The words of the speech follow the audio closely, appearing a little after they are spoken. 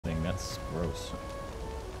It's gross.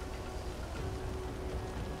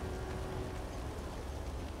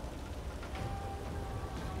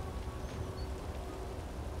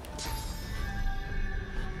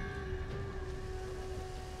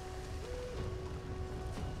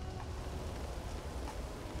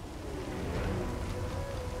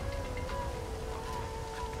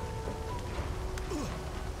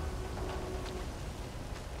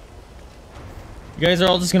 You guys are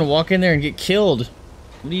all just gonna walk in there and get killed.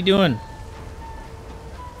 What are you doing?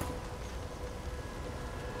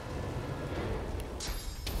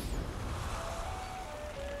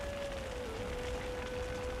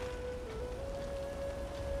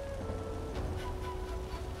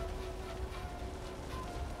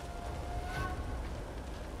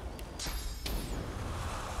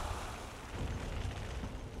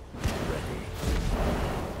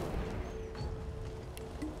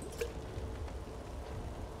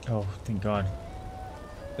 Oh, thank God.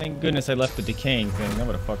 Thank goodness I left the decaying thing. That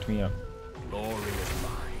would have fucked me up. Glory is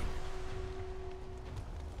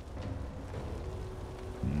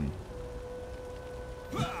mine.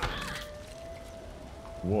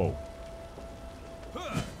 Whoa.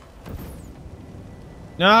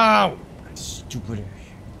 No! Stupid.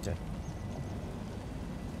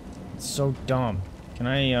 It's so dumb. Can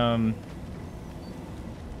I,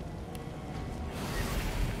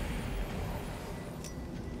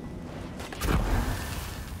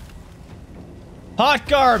 Hot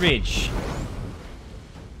garbage!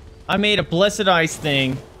 I made a blessed ice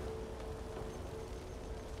thing.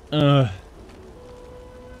 Dumb.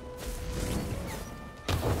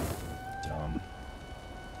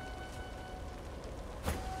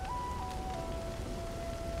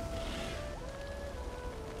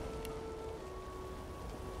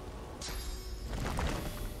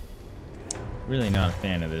 Really not a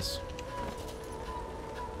fan of this.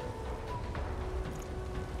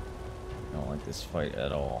 I don't like this fight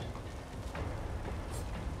at all.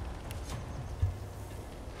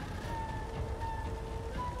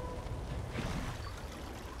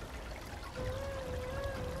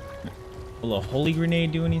 Will a holy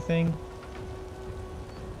grenade do anything?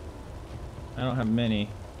 I don't have many.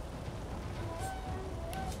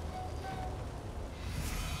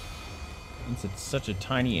 It's such a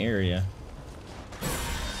tiny area.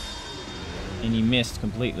 And you missed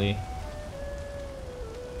completely.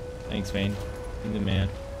 Thanks, Vane. You're the man.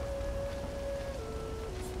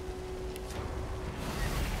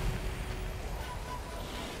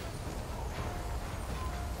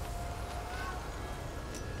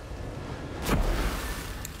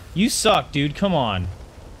 You suck, dude. Come on.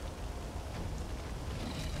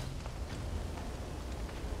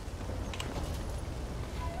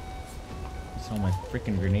 There's all my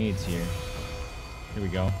freaking grenades here. Here we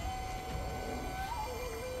go.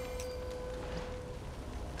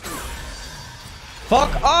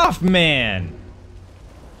 Fuck off, man!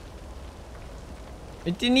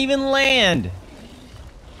 It didn't even land!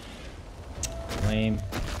 Lame.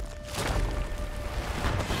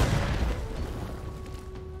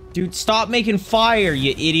 Dude, stop making fire,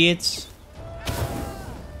 you idiots!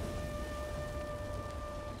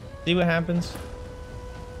 See what happens?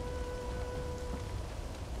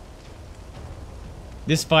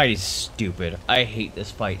 This fight is stupid. I hate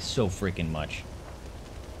this fight so freaking much.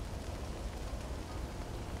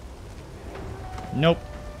 Nope.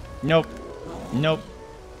 Nope. Nope.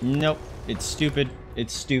 Nope. It's stupid.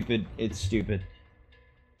 It's stupid. It's stupid.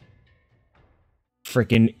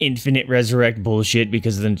 Frickin' infinite resurrect bullshit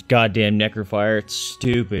because of the goddamn necrofire. It's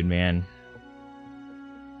stupid, man.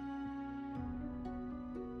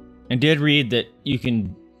 I did read that you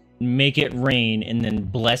can make it rain and then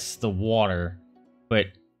bless the water, but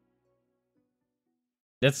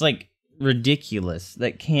that's like ridiculous.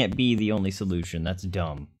 That can't be the only solution. That's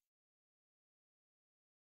dumb.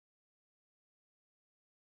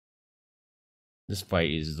 This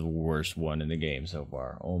fight is the worst one in the game so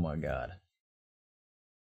far. Oh my god.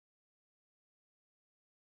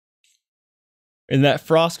 And that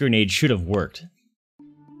frost grenade should have worked.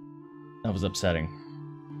 That was upsetting.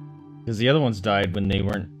 Because the other ones died when they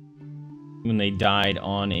weren't... when they died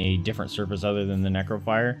on a different surface other than the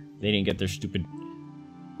necrofire. They didn't get their stupid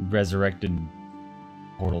resurrected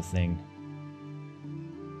portal thing.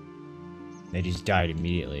 They just died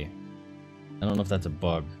immediately. I don't know if that's a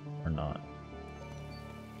bug or not.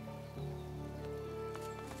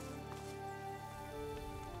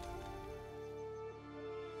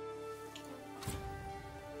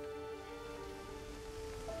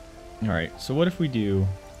 Alright, so what if we do...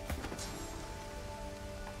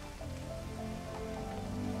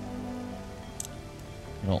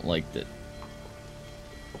 I don't like that.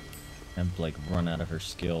 I've like run out of her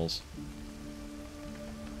skills.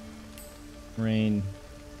 Rain.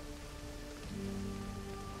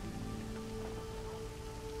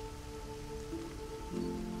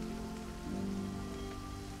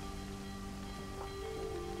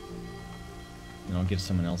 And I'll give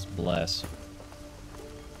someone else bless.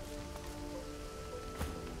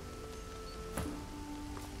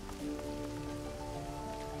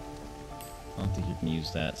 I don't think you can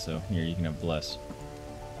use that, so here you can have bless.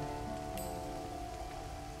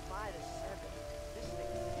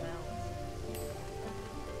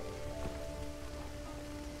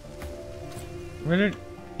 Where did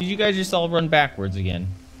you guys just all run backwards again?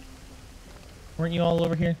 Weren't you all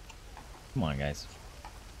over here? Come on, guys.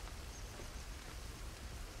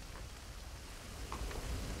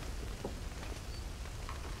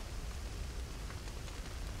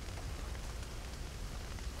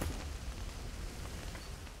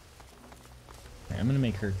 I'm gonna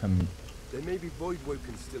make her come. There may be void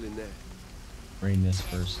woken still in there. Rain this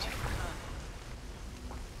first.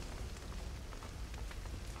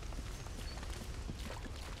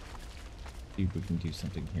 See if we can do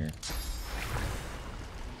something here.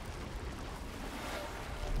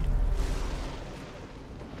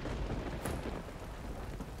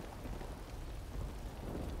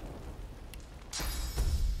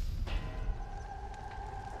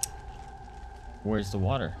 Where's the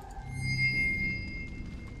water?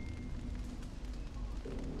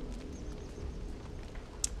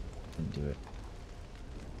 Didn't do it.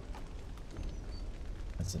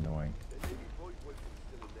 That's annoying.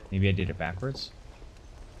 Maybe I did it backwards?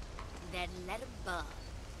 Then let him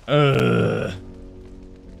burn.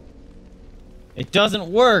 It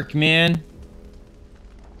doesn't work, man.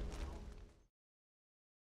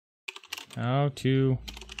 How to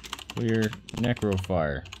clear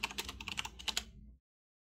necrofire.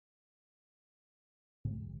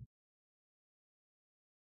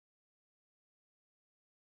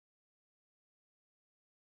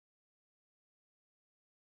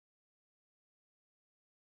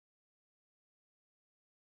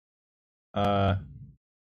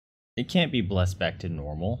 It can't be blessed back to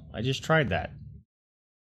normal. I just tried that.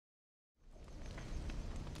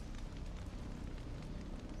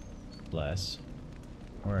 Bless.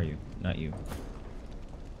 Where are you? Not you.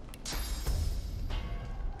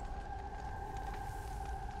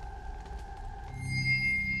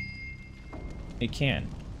 It can.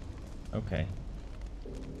 Okay.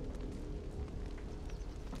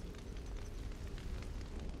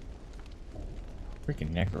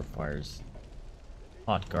 Freaking necrofire's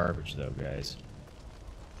hot garbage though, guys.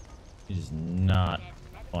 It is not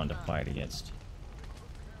fun to fight against.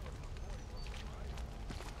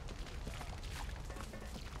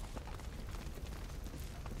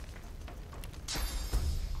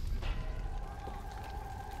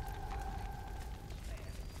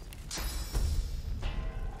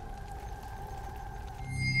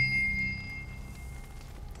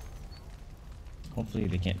 Hopefully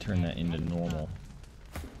they can't turn that into normal.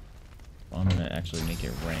 I'm gonna actually make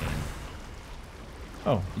it rain.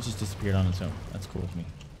 Oh, it just disappeared on its own. That's cool with me.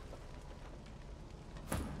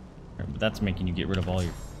 But that's making you get rid of all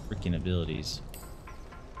your freaking abilities,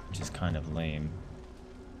 which is kind of lame.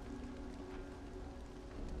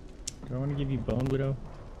 Do I want to give you Bone Widow?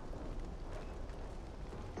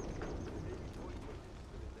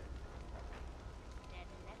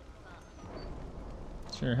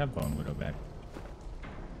 Sure, have Bone Widow back.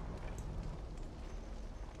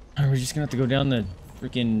 We're just gonna have to go down the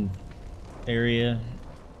freaking area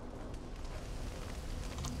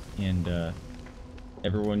and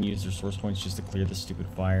everyone use their source points just to clear the stupid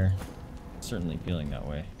fire. Certainly feeling that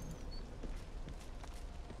way.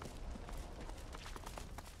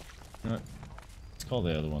 You know what? Let's call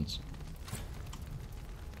the other ones.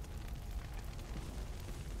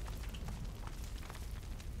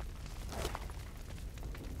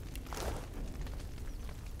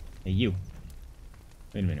 Hey, you.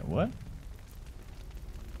 Wait a minute, what?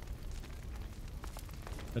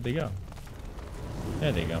 Where'd they go?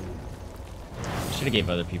 There they go. Should have gave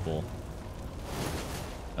other people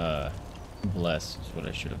bless is what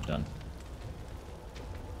I should have done.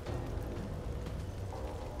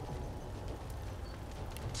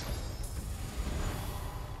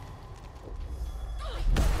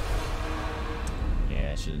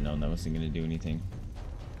 Yeah, I should have known that wasn't gonna do anything.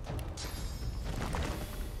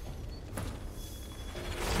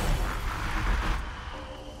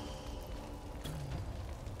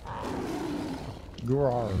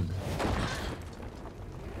 Grog.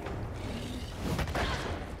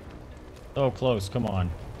 So close, come on.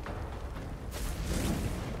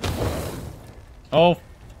 Oh,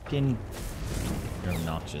 fucking. You're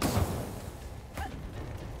obnoxious.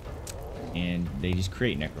 and they just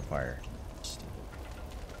create necrofire. Stupid.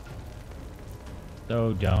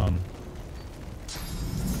 So dumb.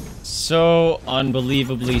 So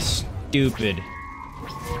unbelievably stupid.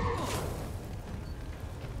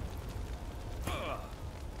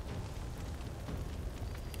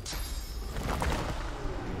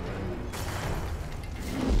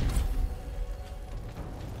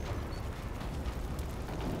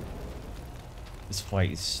 This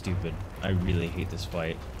fight is stupid. I really hate this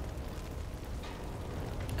fight.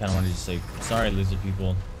 I kind of want to just say, sorry, lizard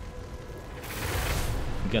people.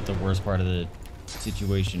 You got the worst part of the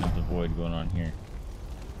situation of the void going on here.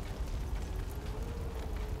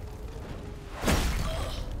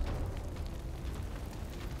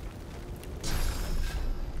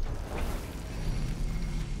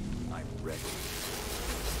 I'm ready.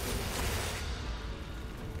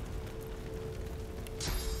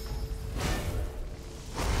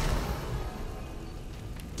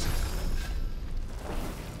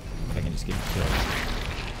 If I can just get killed.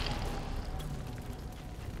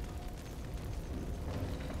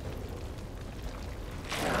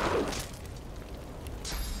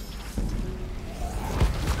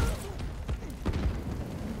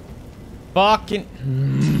 Fucking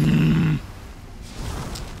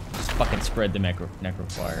just fucking spread the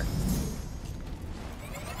necrofire.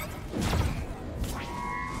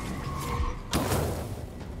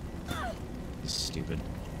 This is stupid.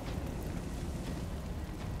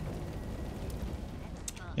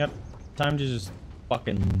 Yep, time to just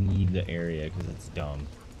fucking leave the area because it's dumb.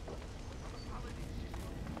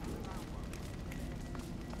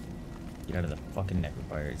 Get out of the fucking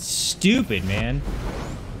necrofire. It's stupid, man.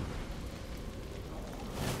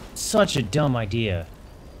 Such a dumb idea.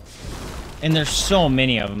 And there's so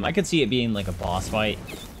many of them. I could see it being like a boss fight.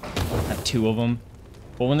 Have 2 of them.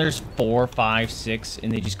 But when there's 4, 5, 6,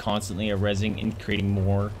 and they just constantly are rezzing and creating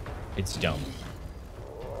more, it's dumb.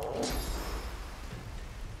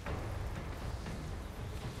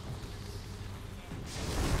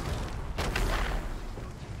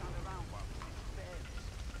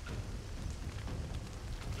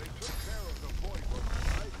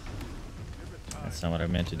 That's not what I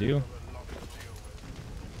meant to do.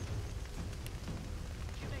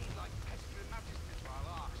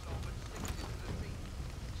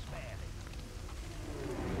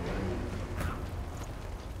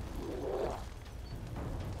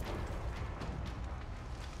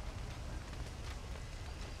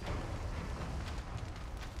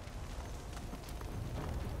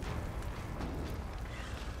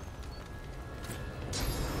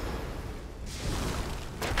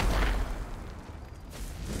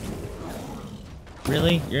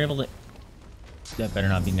 Really? You're able to... That better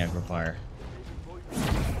not be necrofire.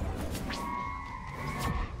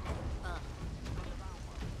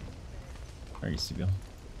 Where used to go?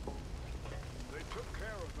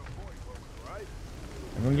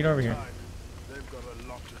 Everyone get over here. They've got a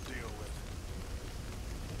lot to deal with.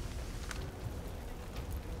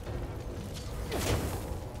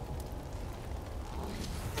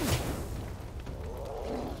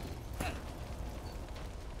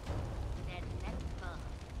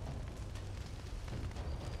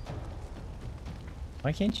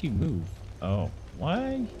 Why can't you move? Oh,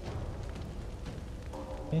 why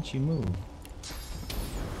can't you move?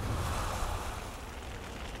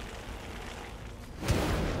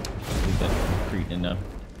 Leave that concrete enough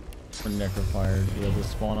for necrofire to be able to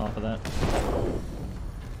spawn off of that.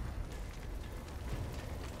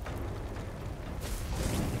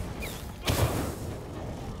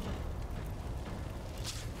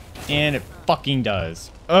 And it fucking does.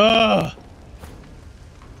 Ugh!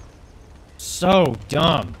 So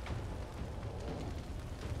dumb.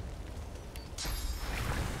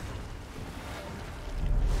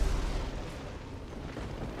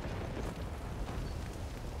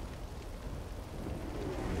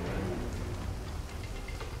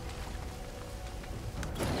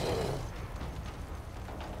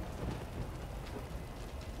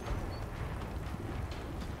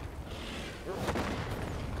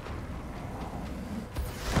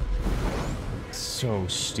 So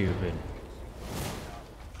stupid.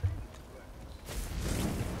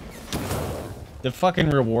 The fucking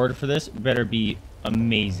reward for this better be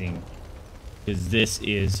amazing, because this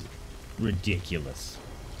is ridiculous.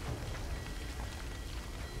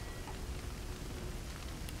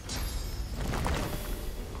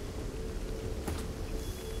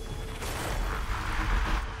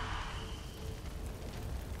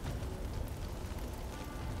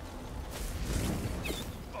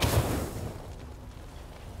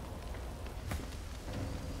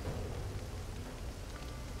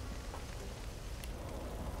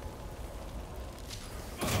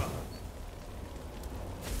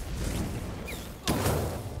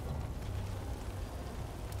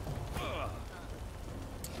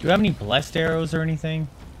 Do we have any blessed arrows or anything?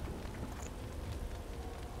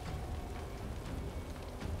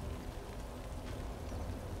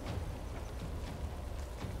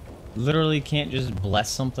 Literally can't just bless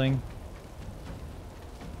something.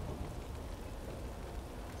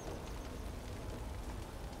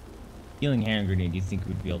 Healing hand grenade, do you think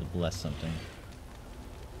we'd be able to bless something?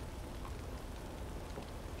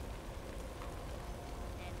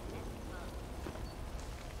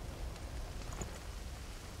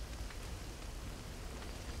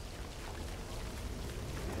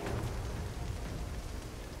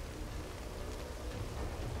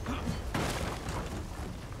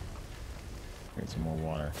 Get some more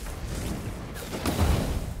water.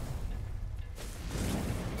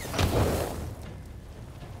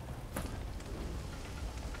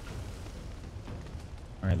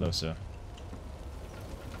 Alright, Losa.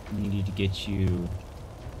 We need to get you...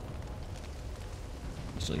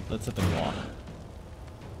 Actually, let's let them walk.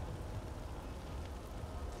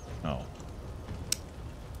 Oh.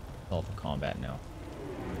 All for combat now.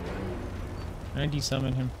 Can I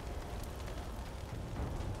desummon him?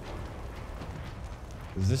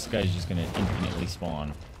 Because this guy's just gonna infinitely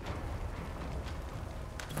spawn.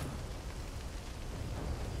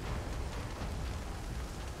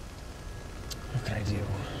 What can I do?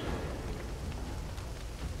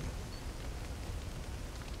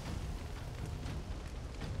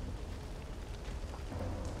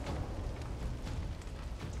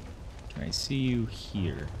 Can I see you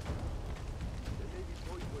here?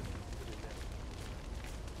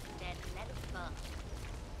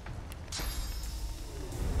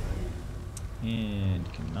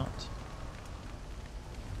 And cannot.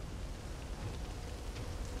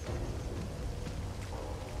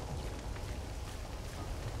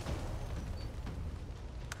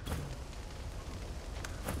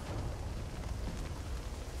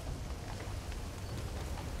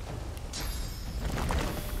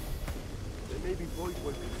 There may be void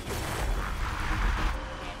weapons.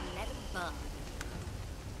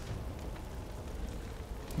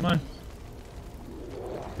 Come on.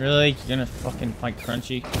 Really? You're gonna fucking fight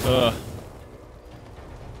Crunchy? Ugh.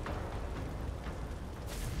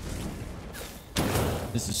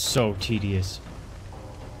 This is so tedious.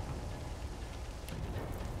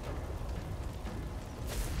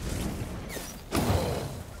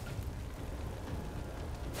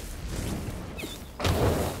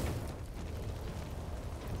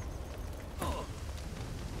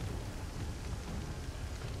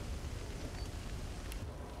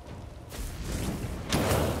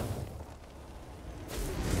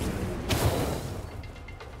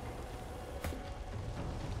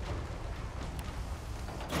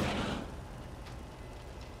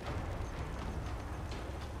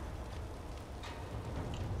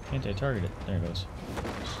 Can't I target it? There it goes.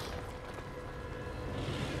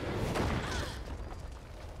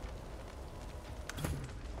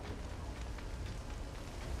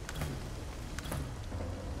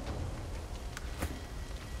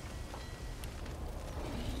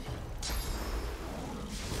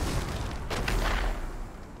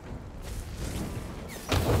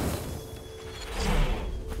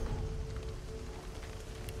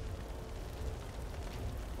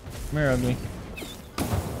 Come here, ugly.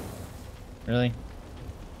 Really?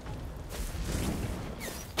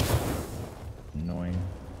 Annoying.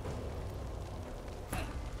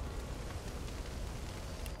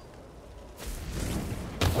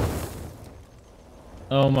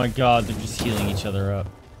 Oh my god, they're just healing each other up.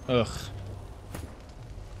 Ugh.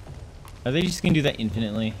 Are they just gonna do that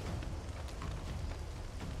infinitely?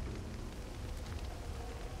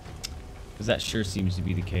 Because that sure seems to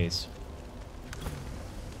be the case.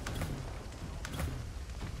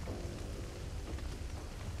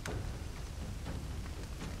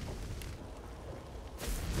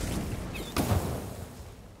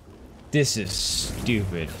 This is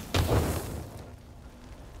stupid.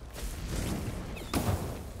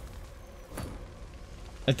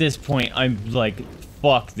 At this point, I'm like,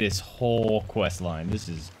 fuck this whole quest line. This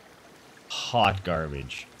is hot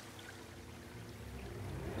garbage.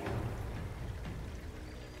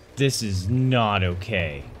 This is not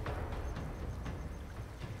okay.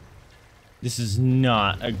 This is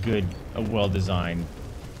not a well-designed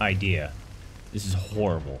idea. This is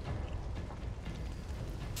horrible.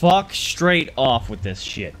 Fuck straight off with this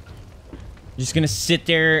shit. Just gonna sit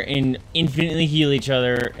there and infinitely heal each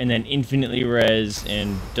other and then infinitely res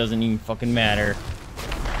and doesn't even fucking matter.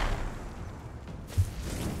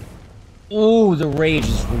 Ooh, the rage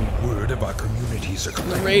is real. Word of our communities are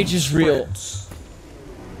The rage is real.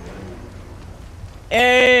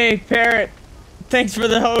 Hey, Parrot. Thanks for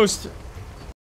the host.